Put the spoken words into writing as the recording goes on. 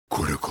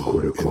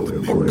Welcome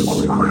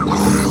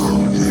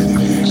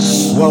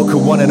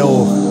one and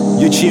all.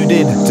 You're tuned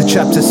in to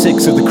Chapter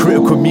 6 of the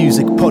Critical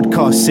Music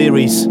podcast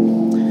series.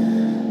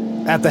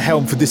 At the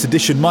helm for this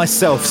edition,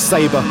 myself,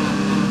 Saber.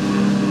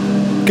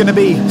 Gonna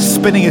be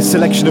spinning a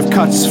selection of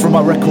cuts from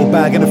my record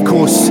bag and of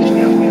course,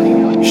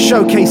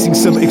 showcasing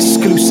some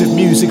exclusive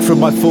music from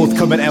my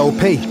forthcoming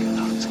LP.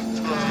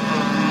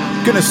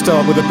 Gonna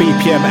start with a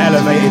BPM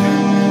elevated,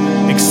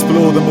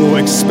 explore the more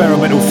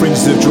experimental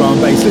fringes of drum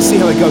and bass. Let's see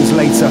how it goes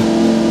later.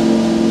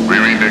 We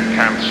mean to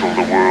cancel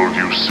the world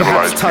you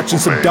civilized. Perhaps touching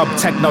some dub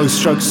techno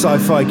stroke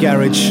sci-fi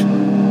garage.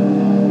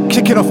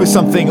 Kicking off with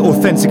something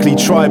authentically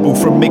tribal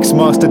from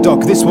Mixmaster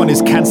Doc. This one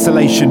is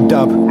Cancellation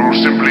Dub. We'll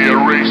simply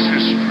erase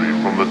history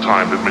from the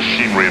time that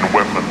machinery and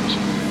weapons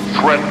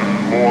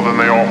threaten more than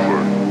they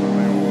offer.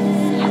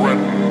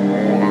 Threaten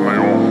more than they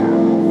offer.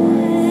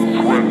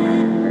 Threaten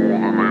more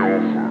than they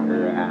offer.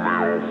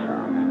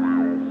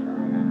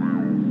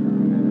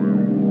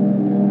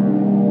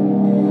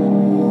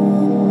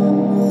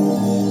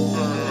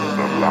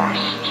 The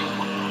last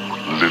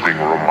living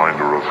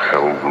reminder of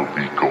hell will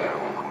be gone.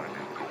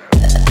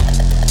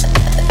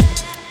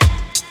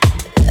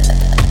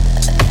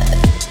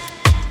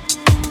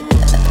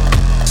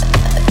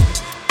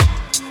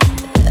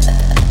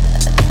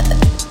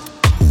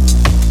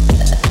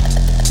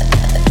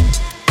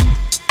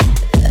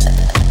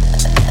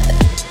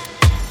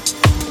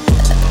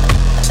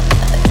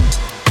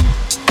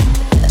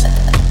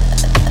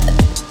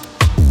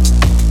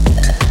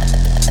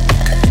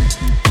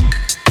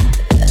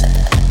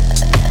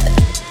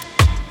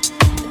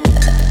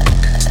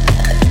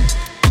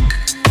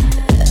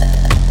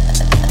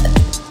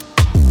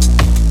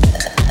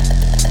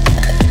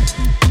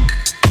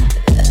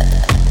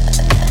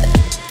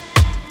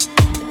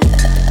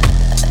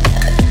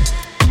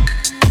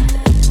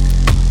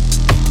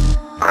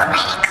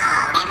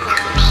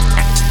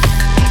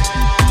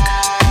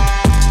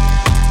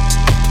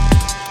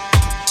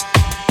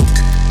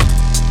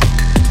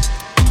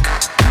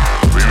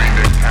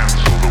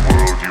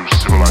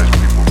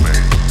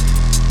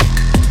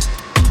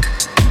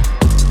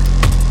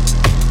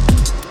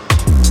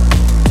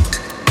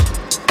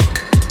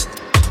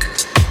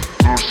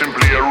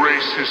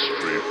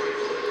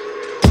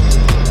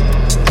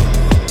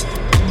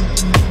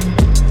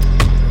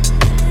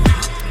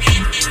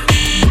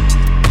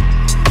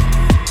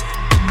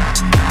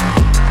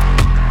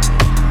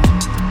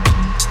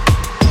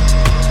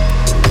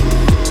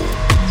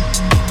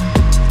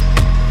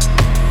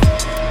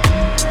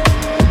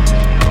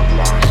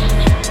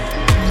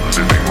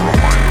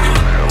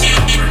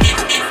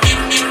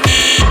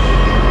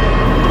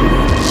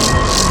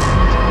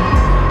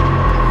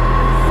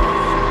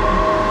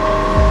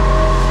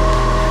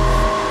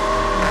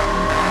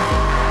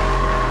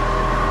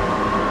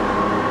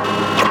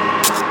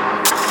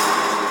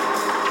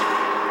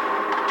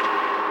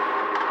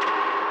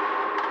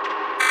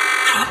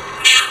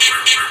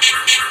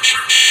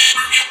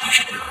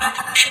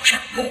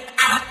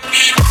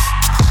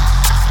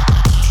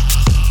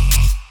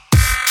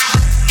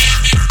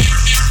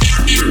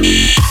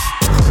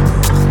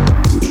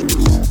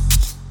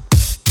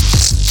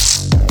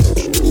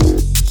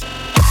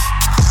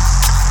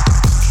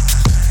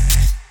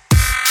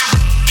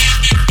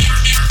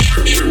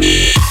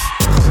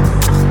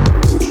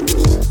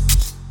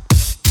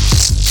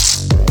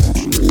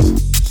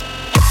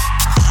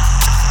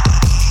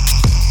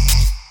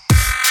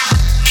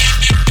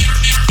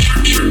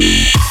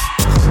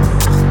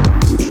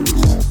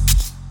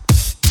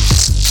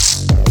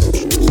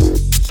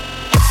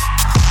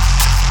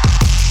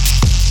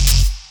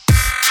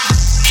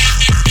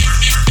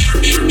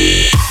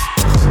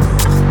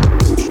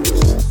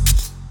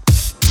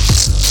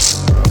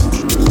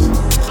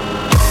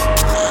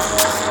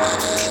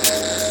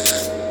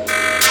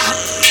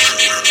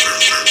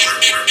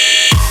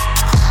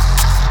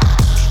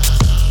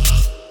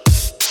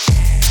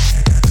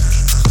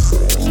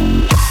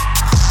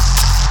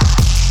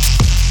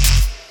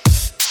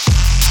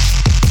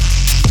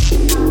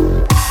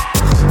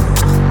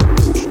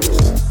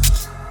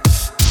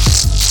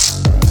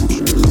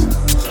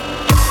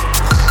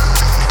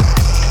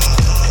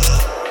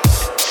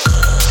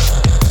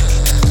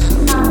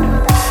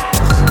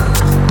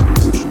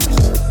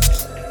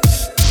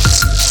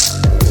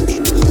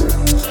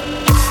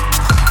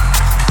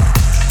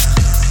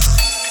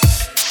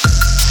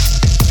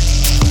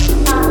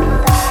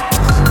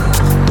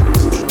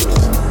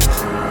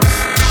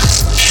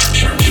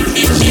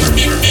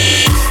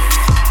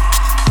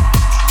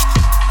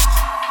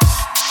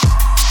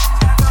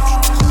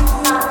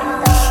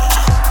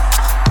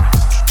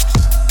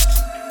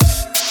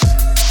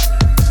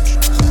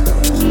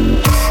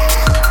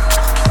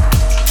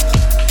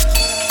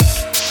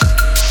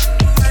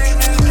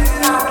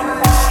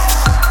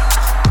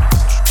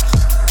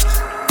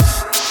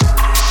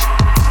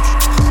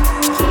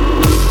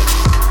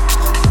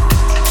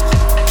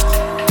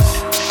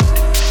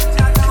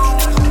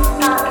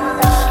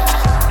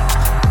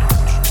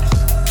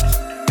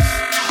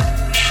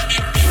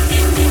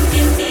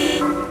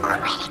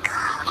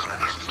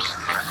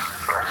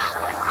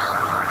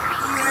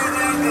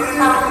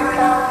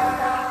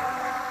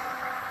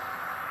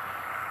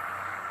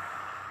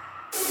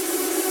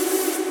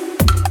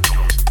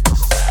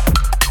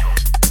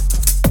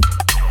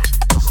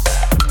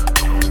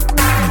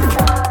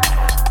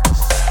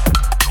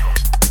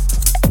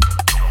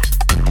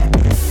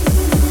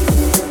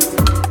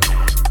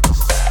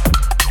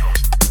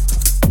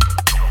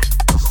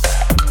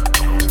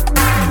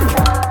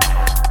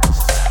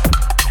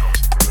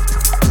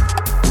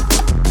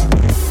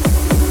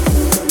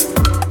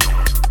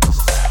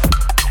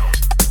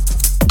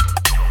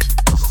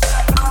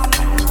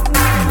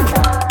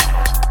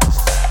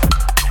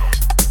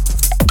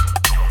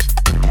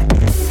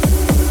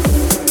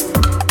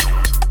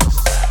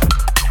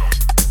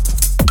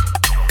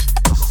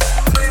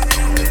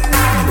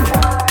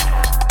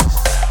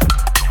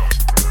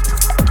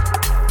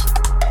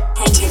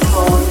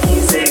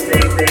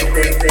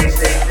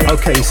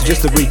 Okay, so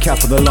just a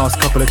recap of the last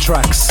couple of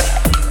tracks.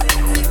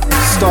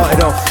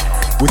 Started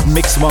off with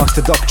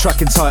Mixmaster Doc,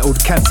 track entitled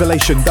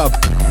Cancellation Dub.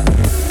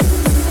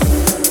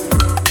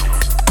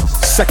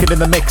 Second in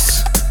the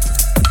mix,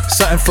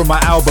 something from my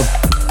album,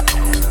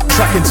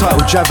 track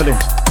entitled Javelin.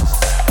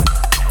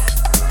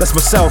 That's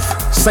myself,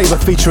 Saber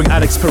featuring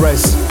Alex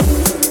Perez.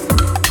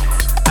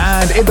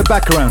 And in the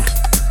background,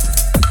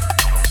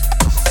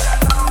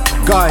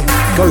 guy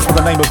goes by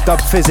the name of Dub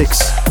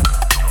Physics.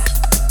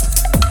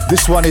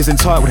 This one is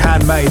entitled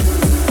Handmade.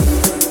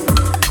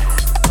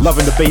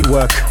 Loving the beat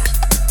work.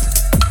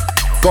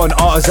 Got an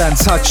artisan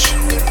touch.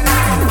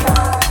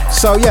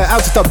 So yeah,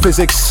 out to Dub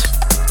Physics.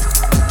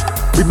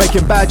 Been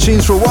making bad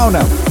tunes for a while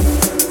now.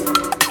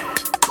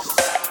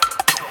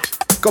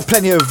 Got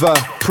plenty of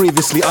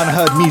previously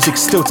unheard music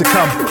still to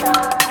come.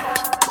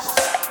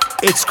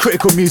 It's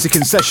Critical Music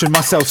in Session,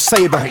 myself,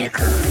 Saber.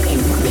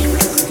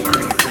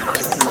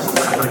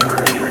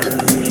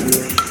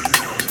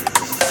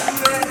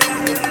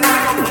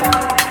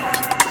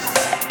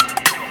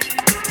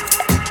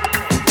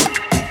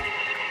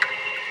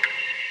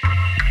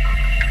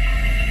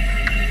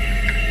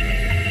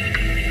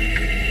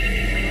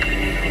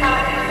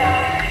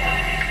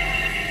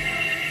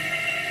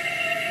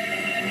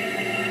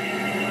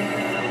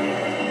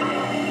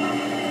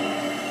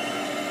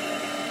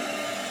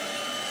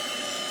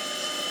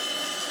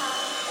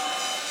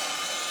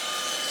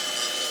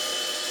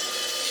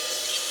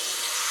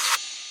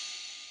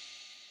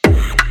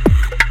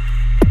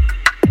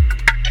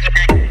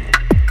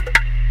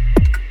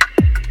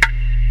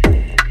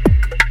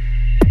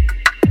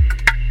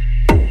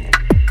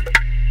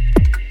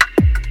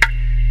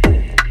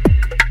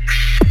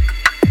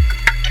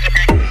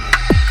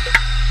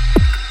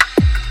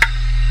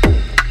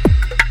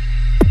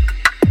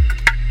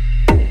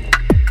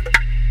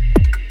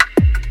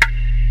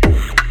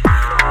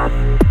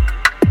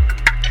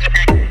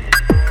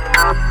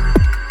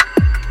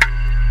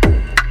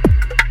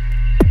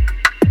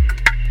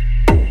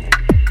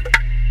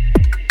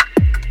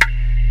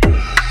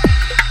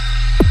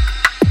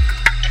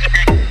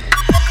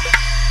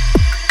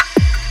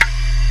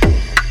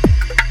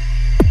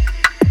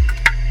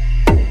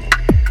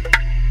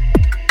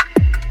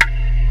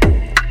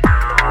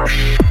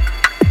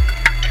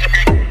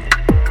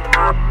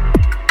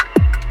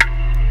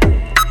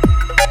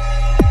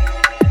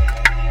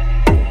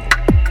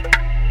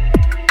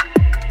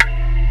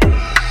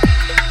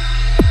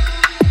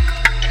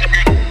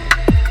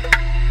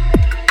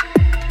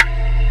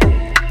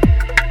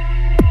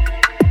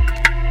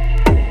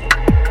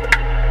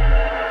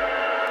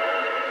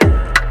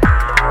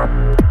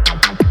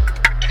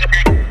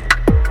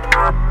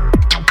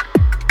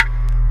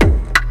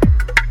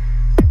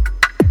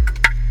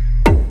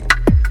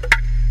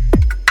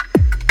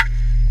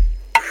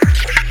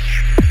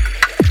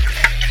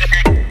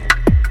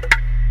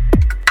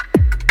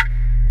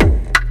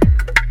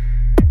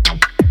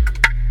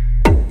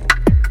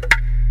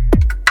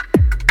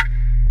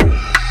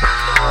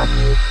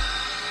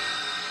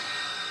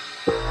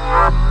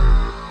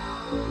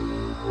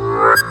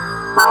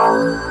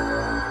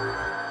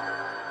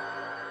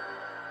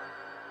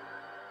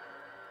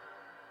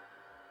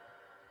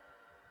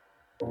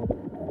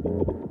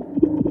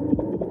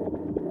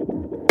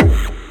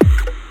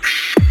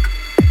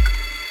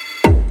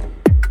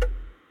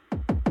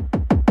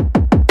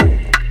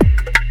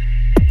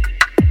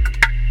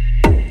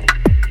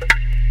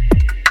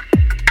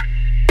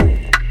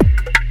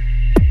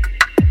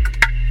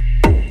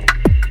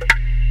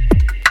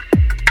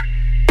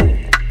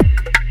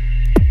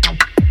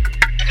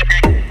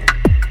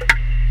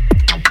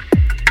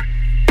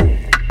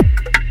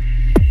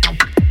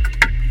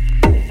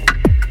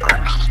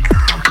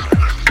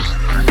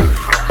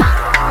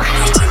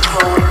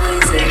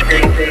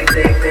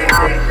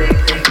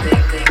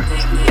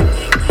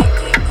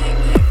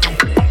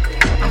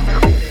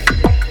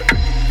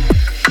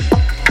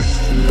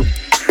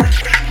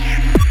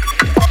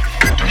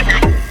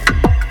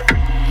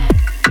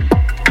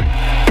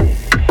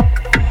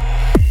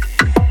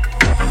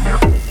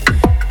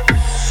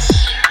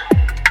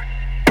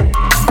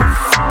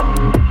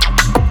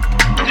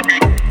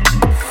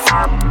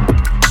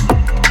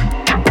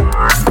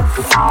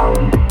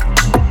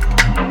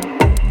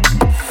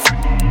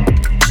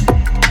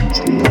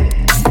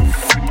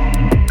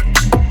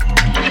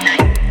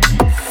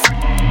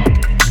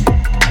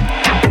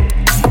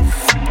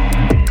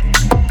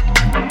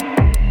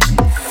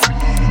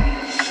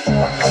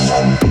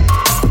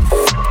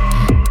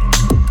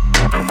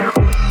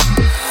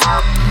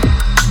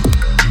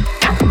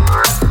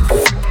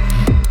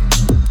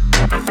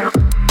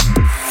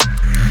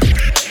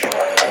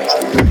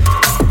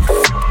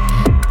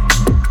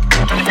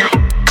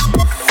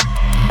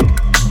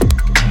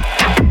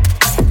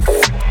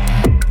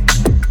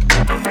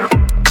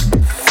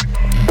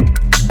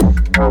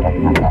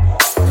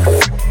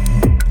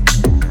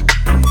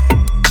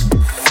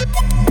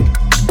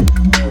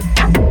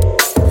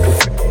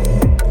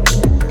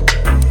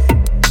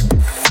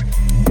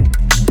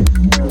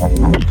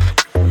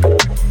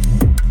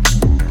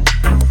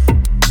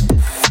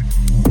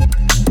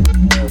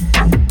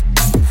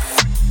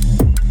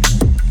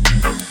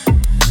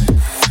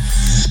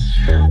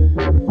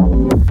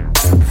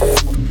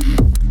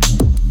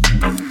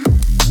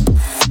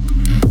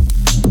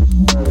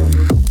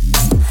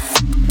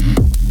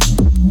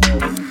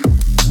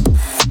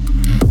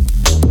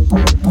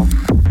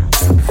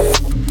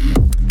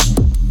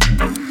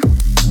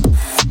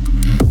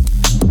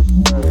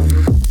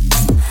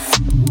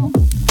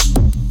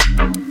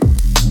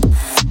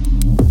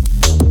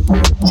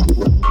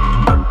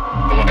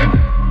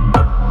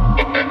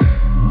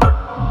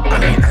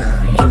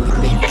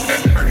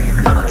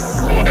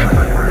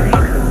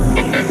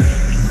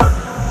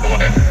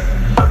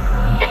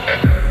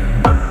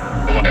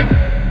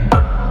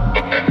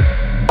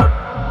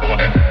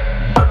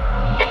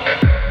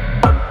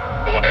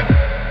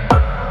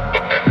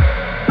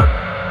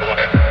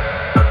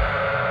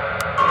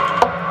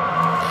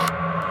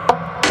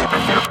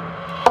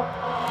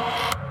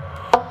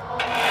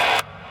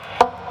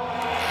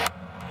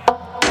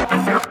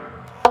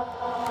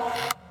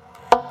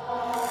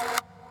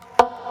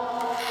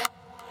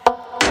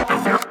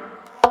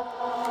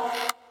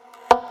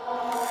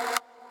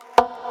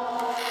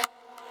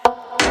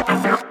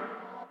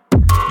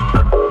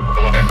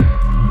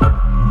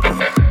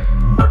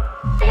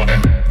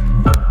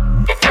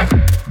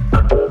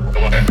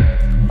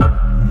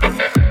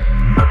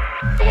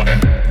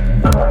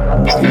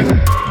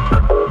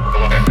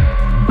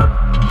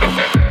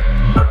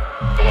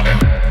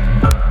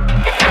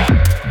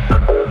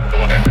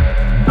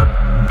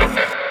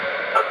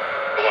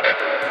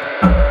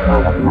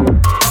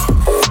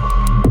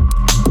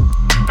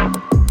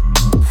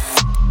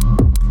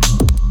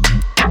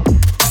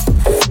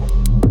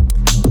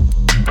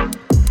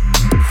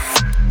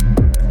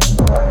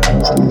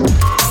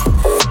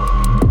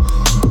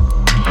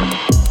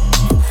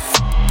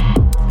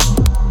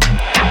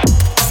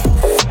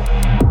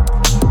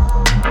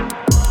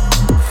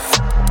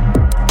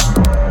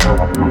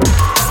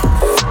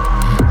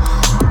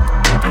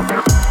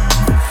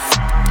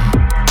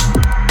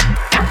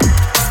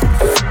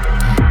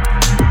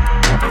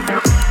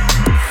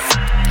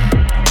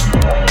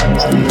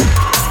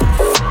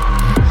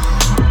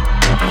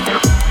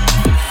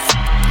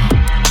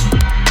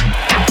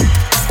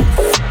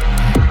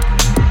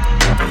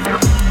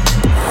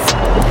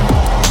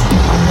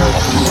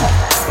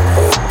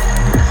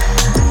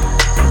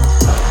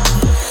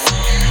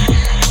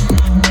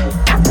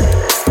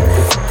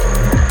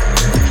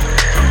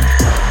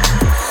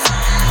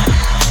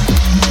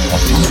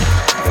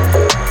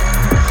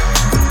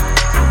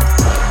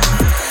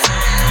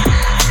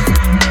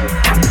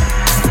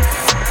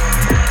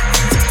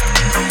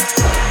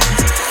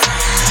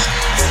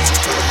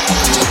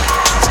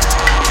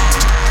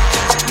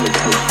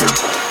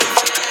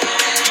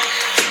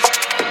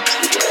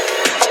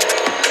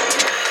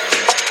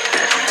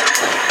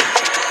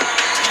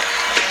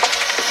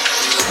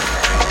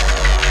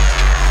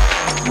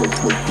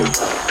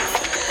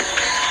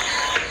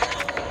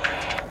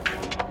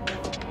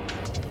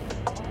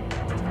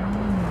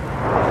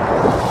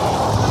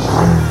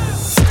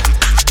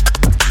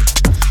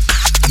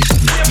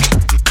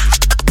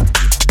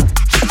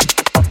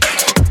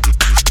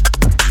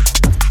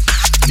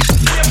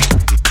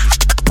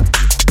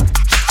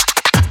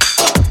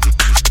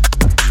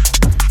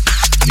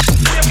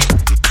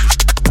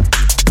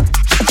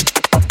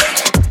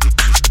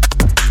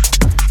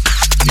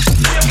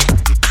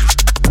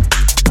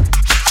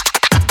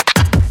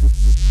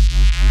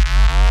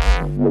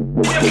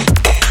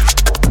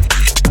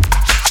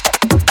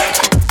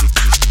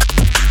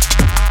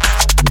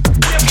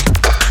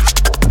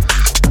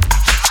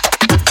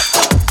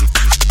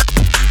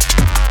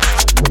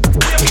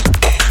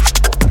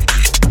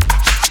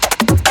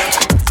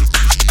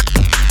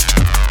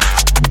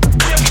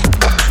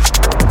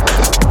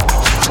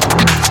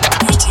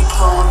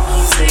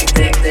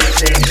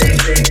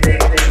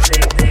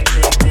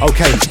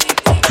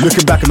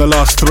 Looking back on the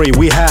last three,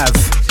 we have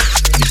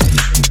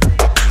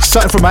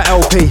something from my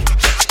LP,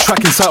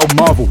 track entitled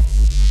Marvel.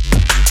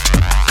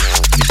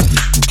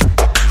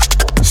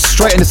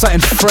 Straight into something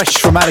fresh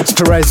from Alex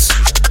Perez.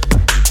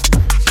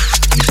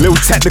 Little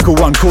technical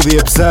one called The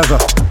Observer.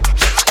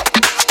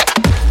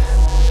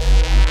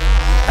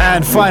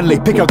 And finally,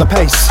 pick up the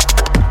pace.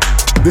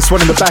 This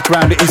one in the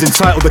background is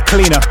entitled The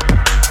Cleaner.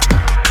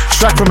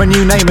 Track from a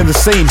new name in the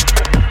scene.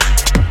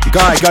 The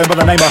guy going by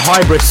the name of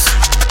Hybris.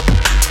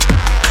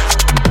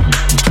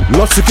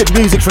 Lots of good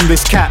music from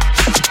this cat.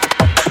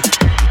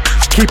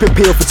 Keep it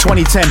peeled for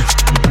 2010.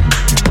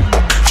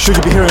 Sure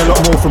you'll be hearing a lot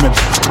more from him.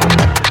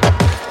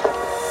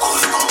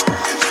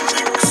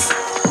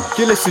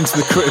 You're listening to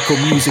the Critical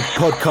Music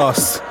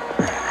Podcast.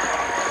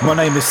 My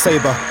name is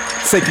Saber,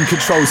 taking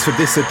controls for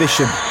this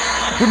edition.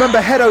 Remember,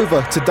 head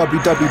over to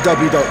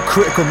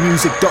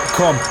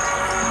www.criticalmusic.com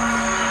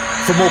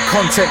for more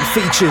content,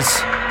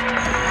 features,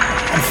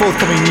 and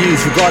forthcoming news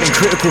regarding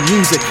critical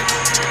music.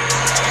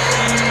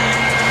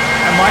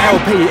 And my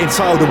LP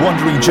entitled The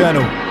Wandering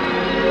Journal,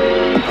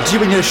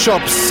 due in your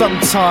shops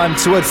sometime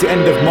towards the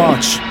end of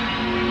March.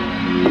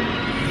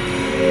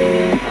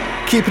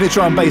 Keeping it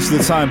drum and bass for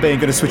the time being,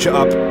 gonna switch it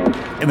up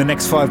in the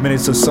next 5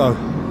 minutes or so.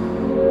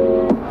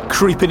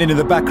 Creeping into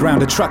the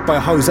background, a track by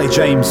Jose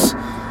James.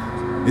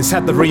 It's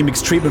had the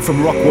remix treatment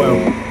from Rockwell.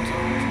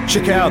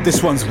 Check it out,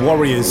 this one's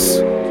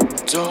Warriors.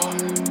 Joy,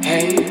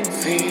 hate,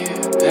 fear,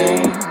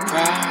 pain,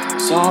 pride,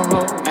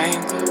 sorrow,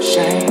 anger,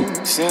 shame,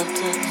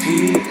 acceptance,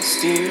 peace,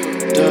 still,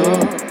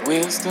 love,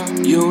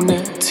 wisdom,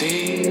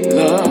 unity,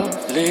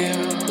 love,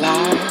 live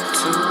life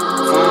to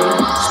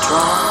find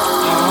strong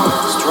heart,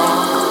 strong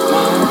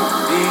mind,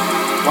 be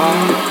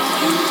wise,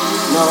 you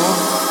know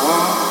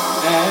what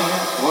that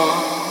was,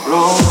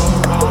 roll.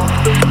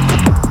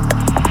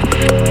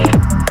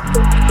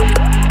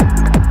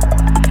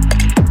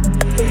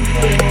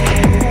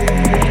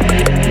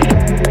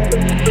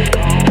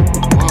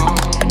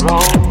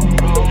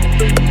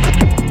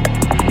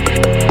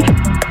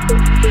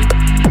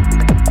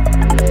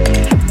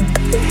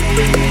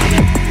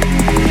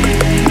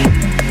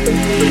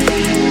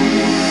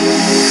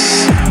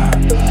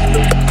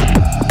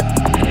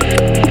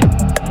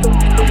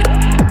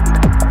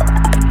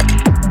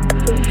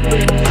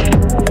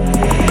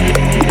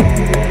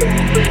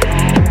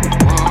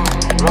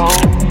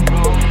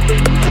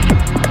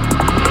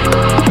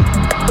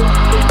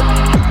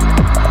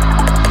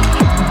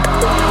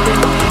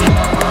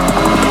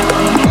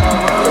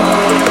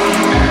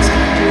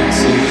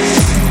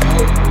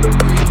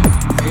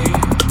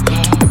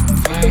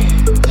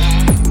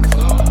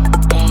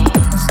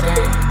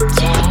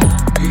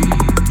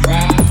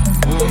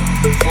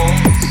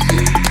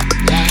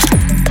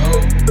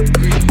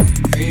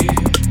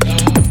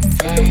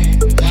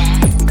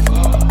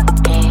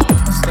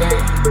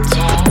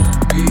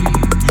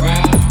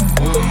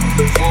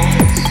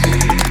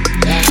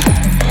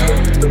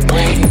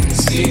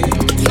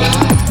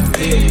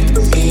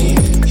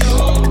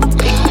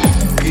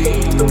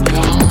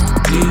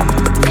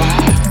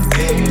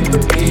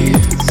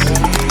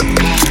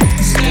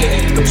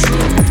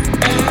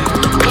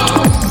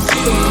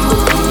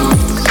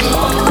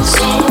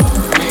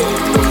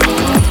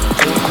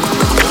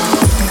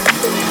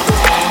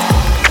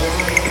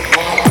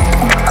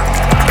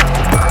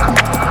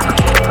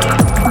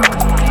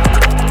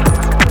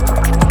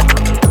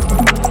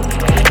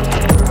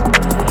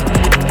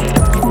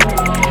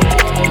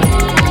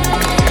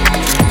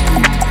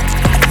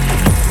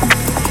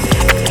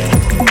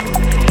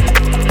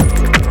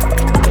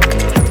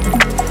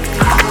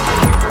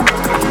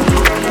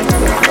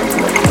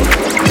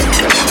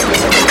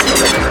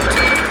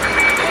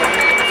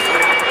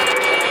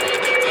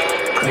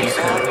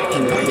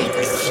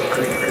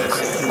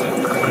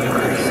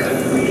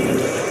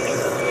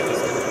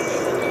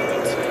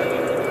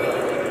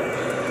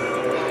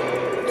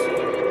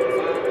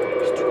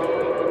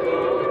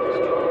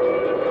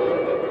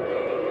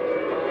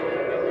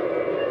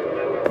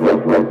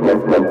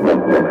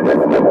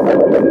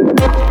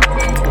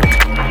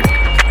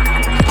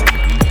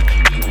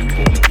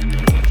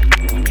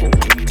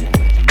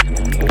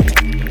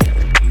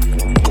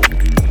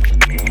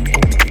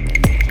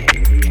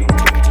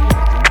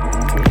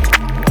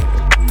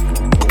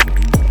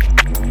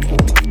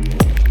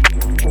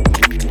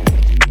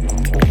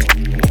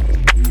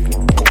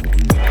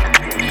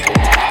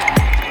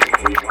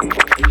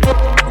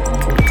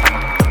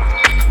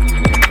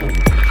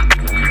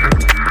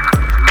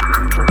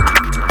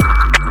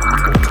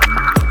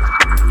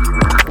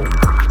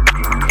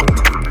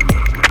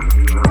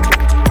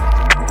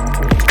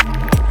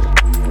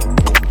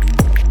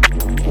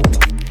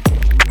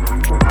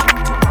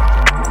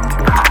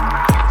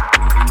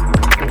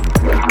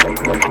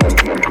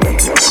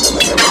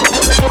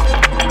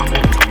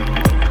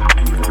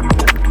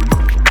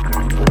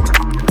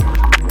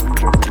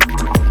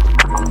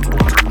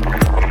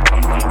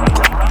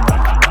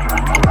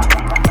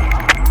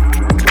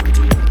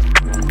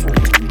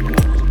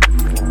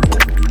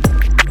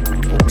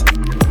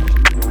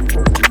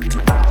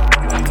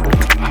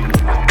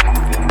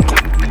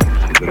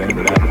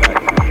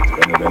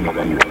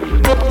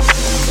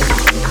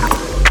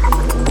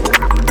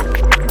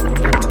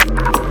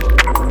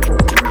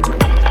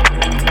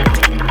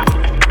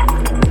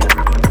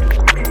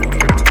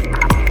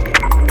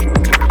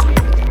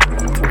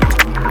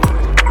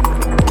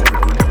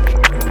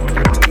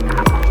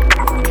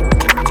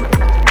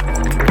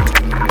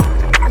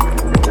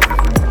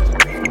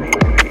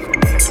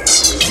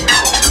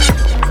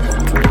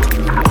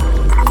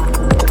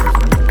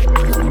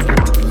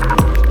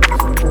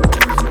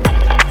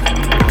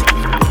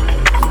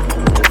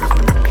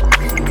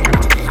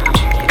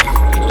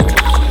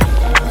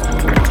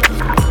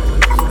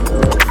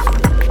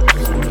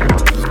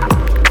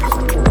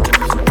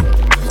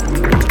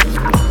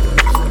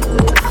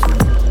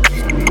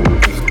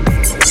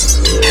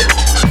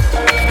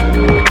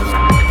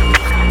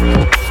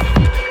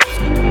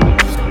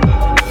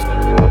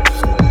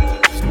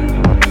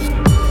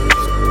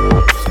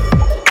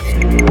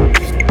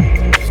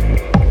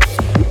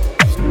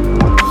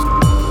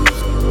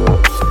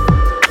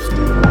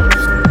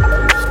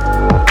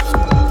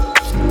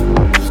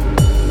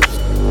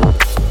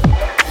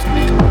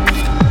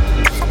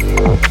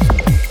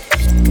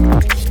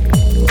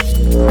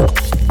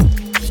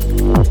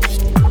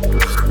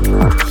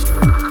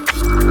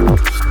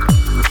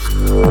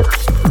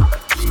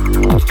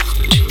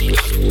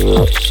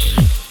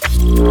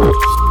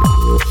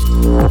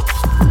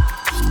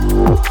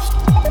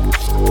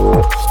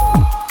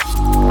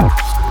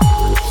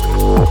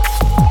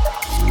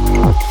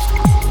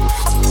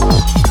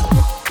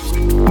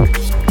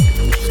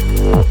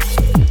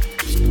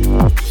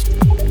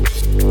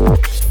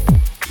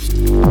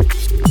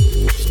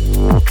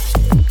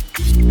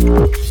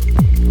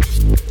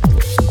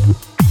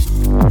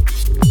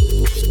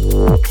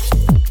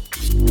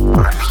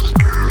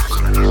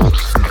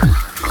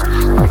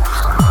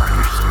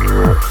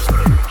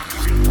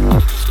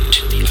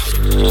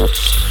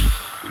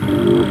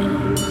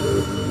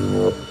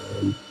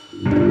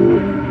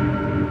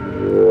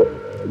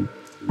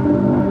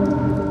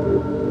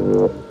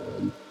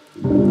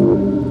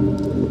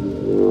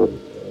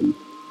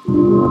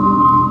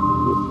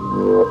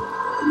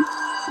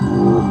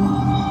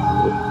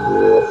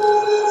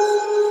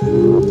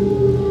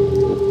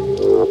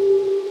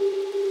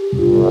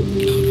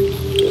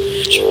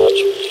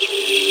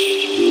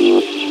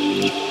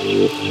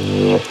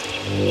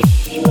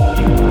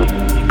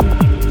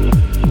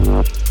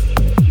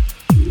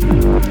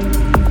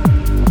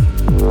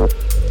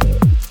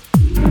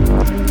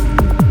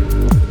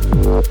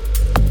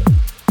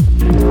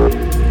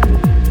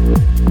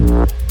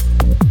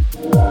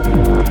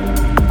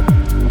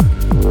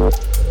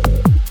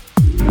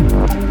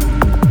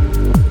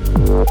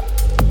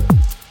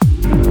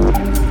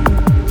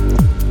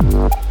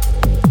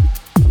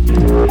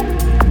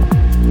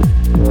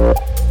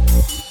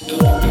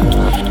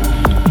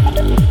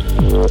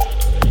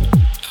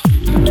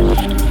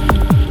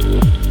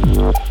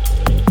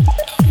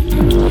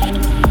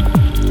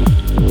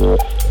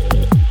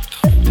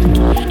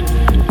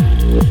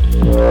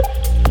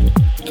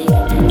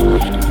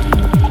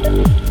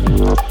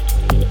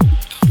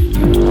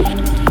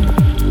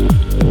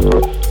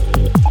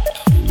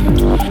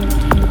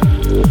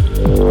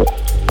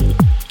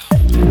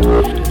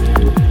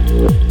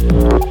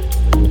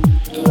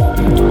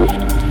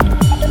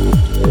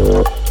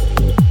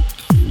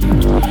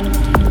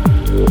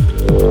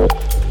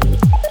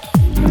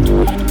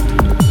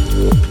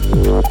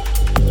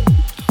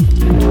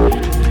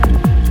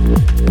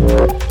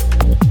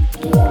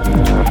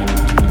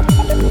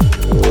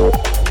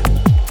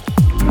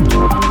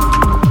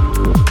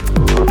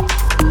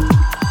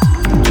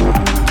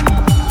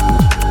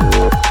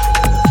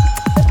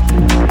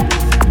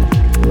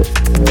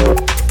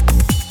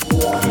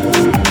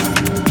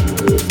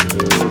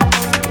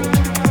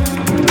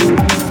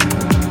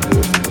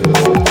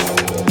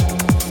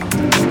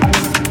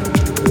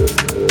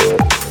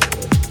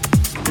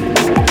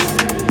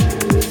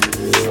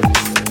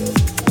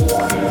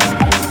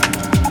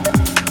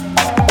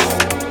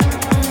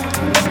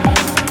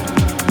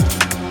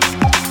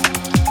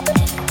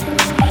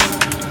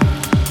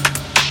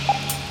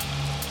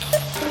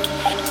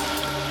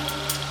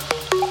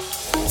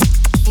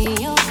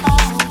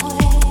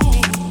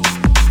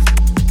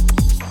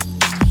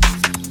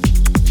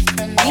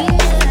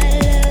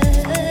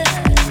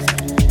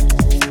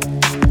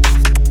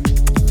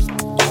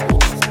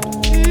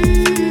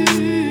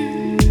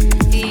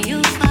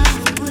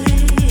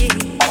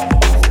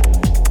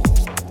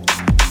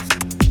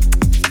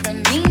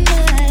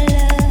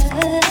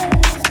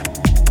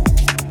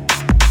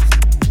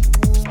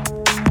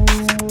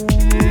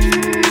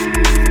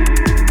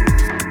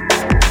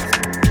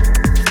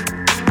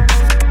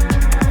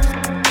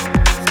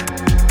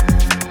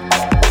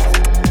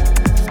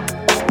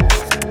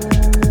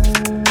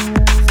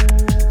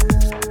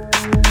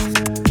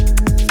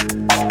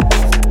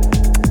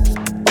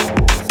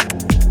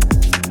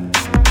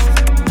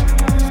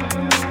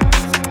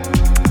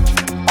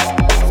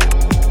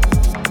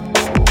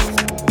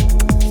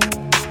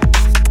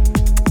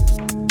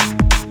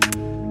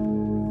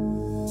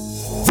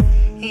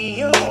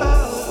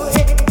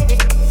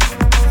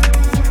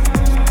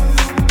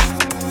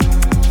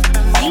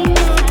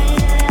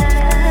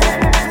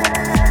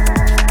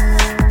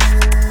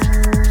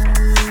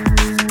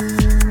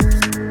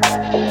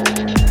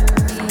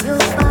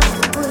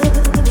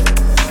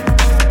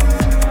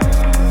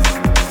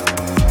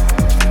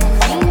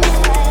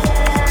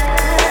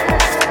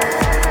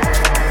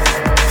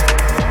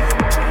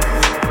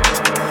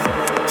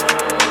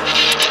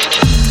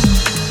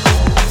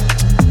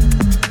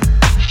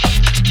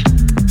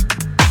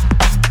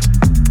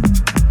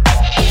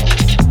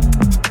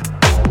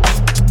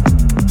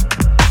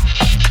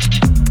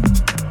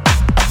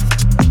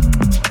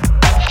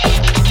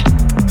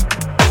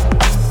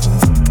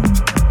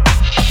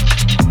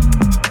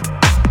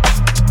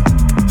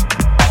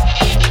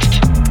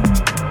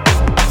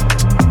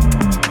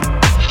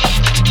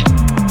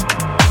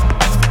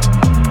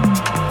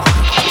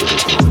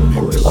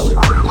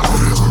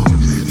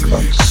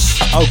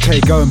 Okay,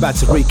 going back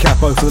to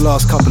recap over the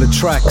last couple of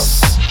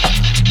tracks.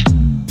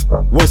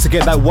 Once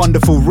again, that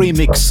wonderful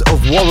remix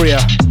of Warrior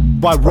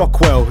by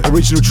Rockwell,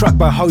 original track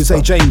by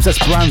Jose James, that's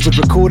Brownwood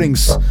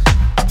Recordings.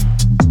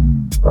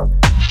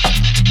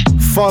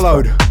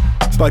 Followed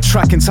by a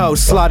track entitled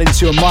Slide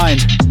Into Your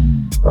Mind,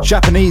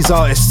 Japanese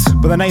artist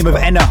by the name of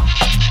Enna.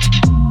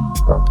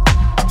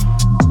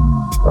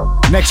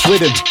 Next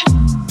rhythm,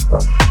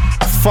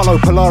 Follow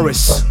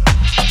Polaris,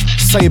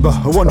 Saber,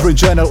 A Wandering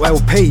Journal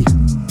LP.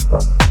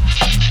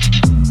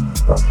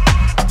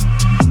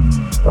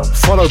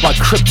 Followed by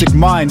Cryptic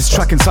Minds,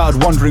 track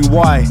entitled Wondering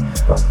Why.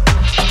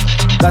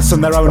 That's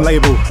on their own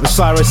label,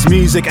 Osiris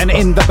Music, and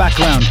in the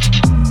background,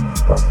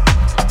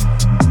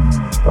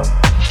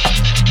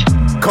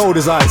 Cold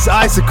as Ice,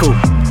 Icicle.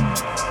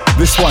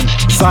 This one,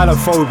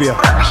 Xylophobia.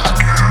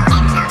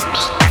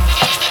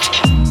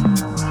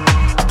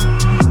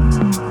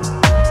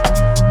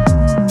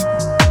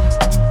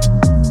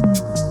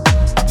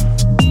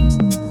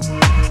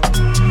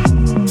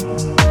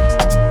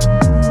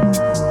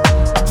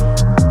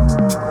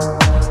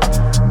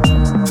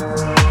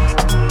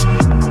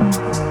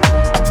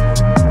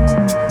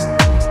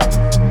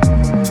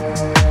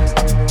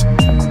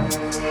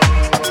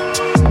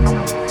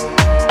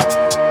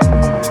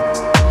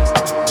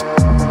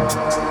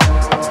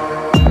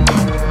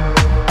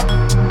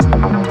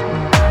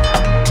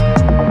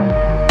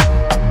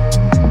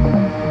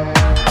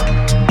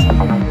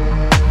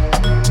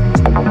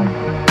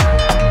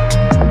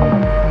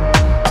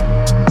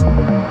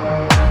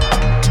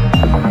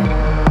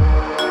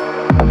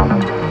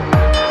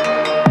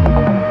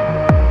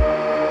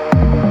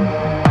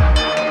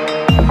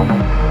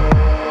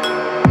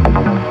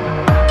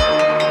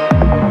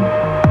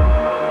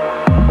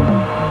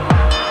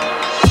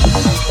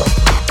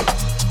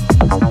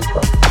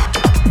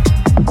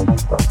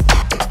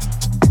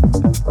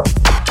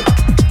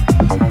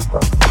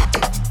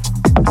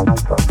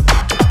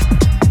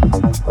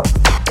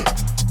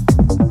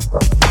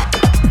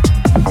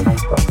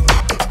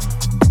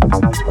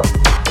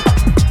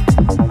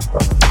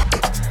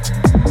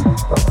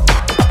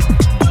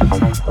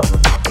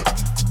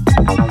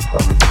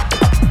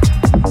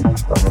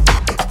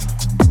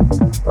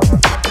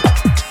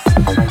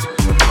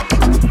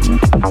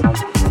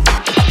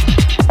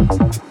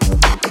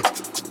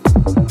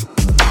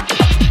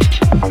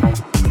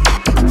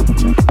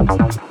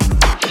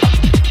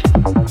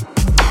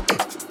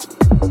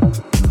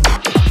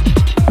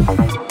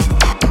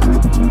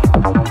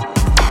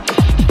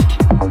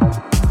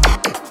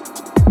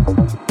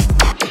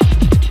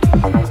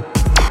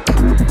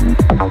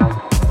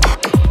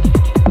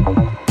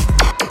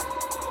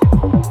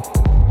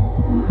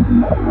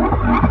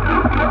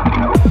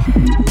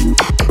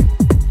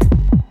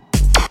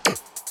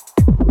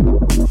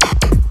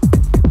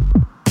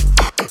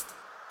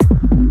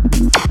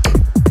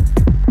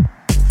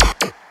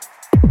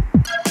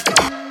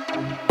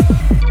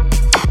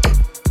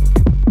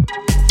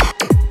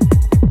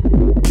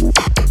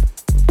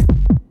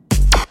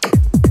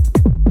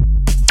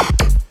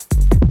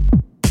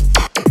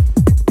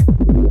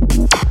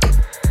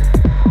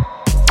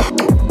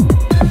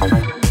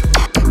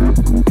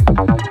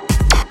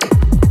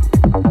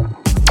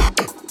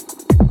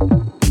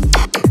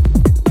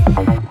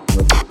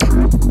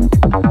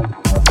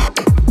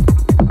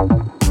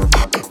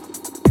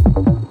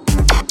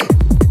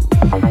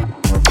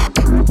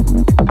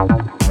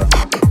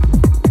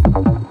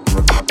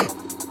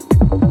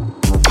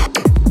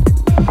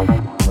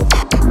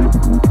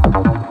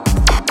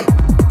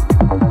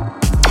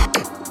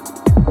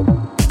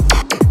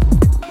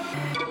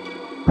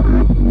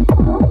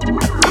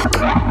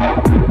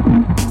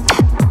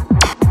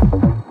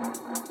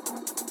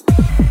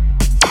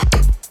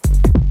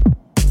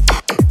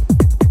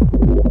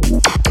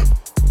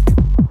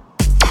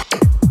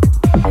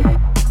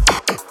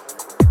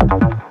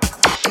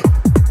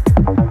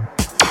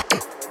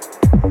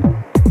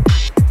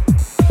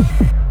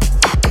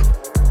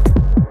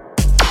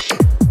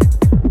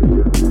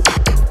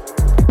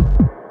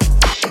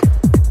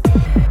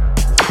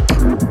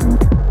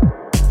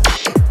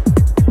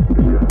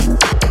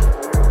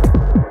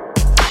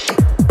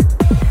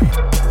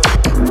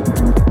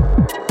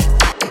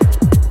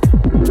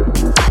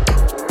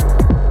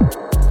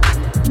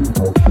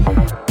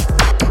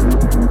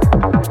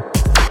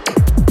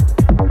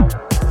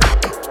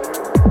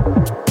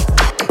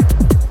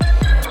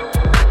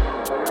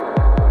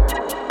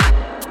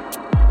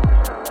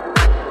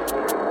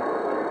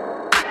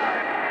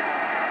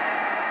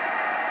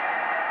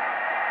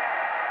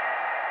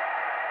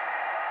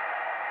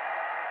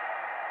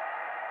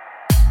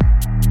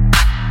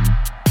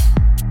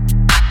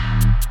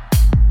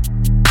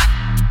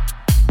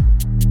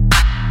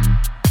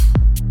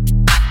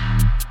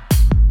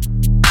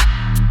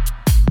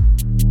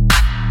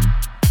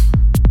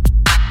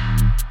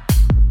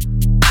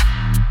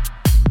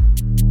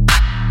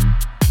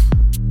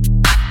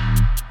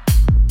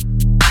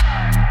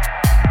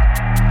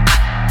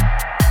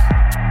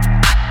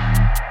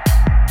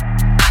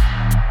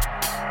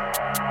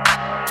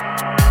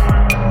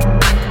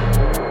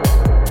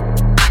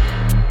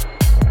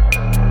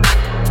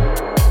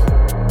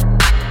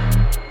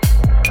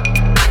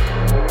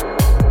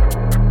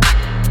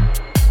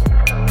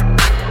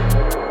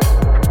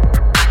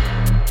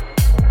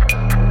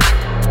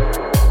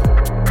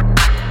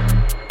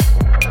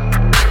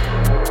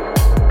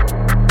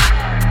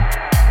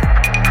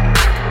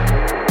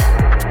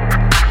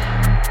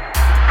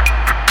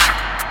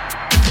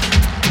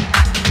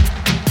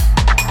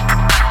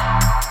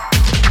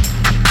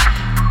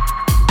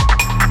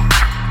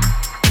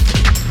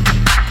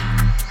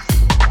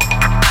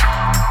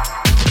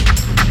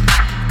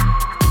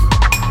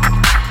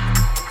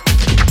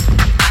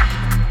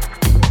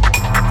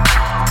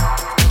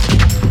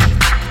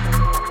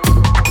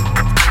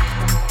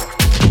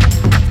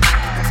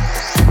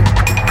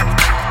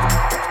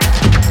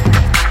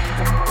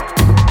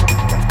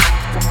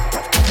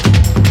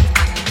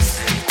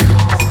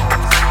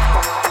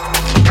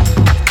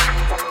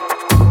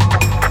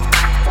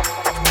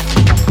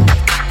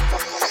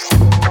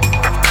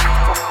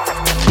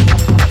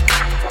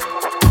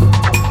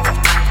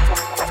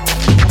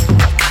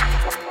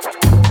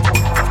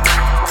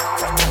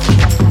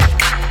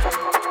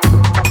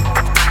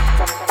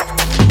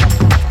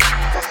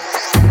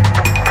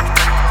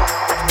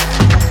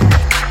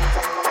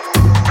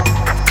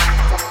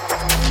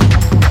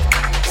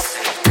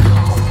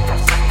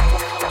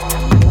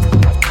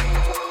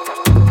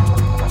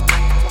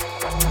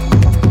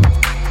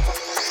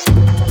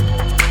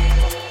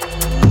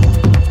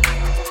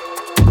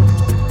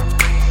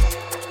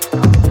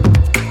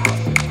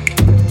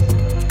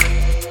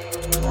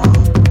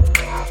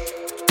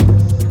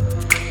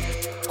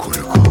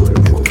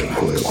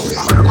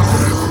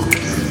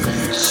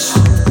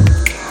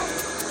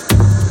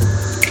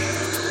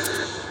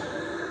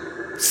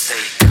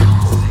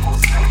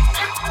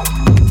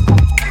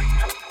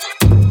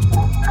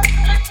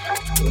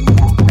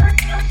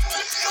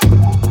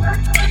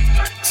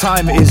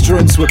 time is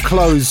drawing to a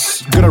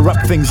close. Gonna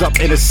wrap things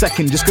up in a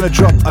second. Just gonna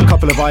drop a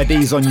couple of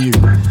IDs on you.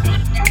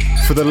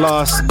 For the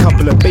last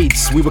couple of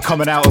beats, we were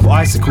coming out of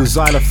Icicle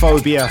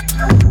Xylophobia.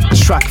 The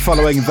track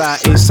following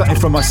that is something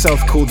from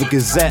myself called The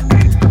Gazette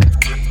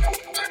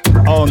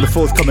on the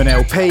forthcoming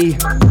LP.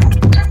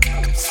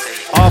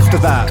 After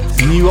that,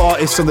 new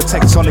artist on the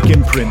Tectonic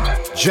imprint,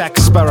 Jack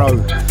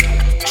Sparrow,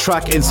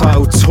 track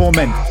entitled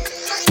Torment.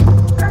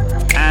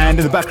 And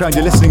in the background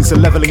you're listening to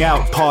Leveling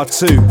Out Part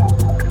 2.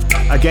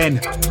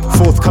 Again,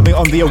 forthcoming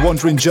on the A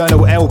Wandering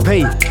Journal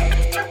LP.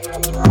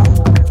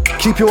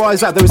 Keep your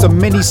eyes out, there is a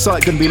mini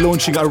site going to be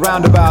launching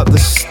around about the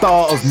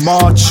start of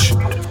March.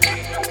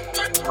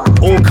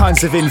 All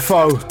kinds of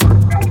info,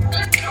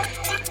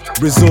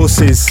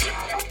 resources,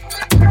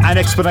 and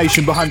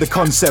explanation behind the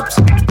concept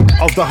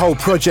of the whole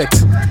project.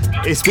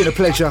 It's been a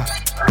pleasure.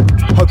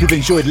 Hope you've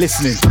enjoyed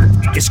listening.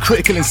 It's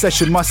Critical in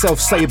Session, myself,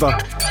 Saber,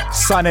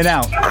 signing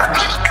out.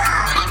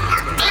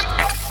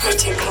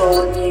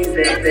 Critical music.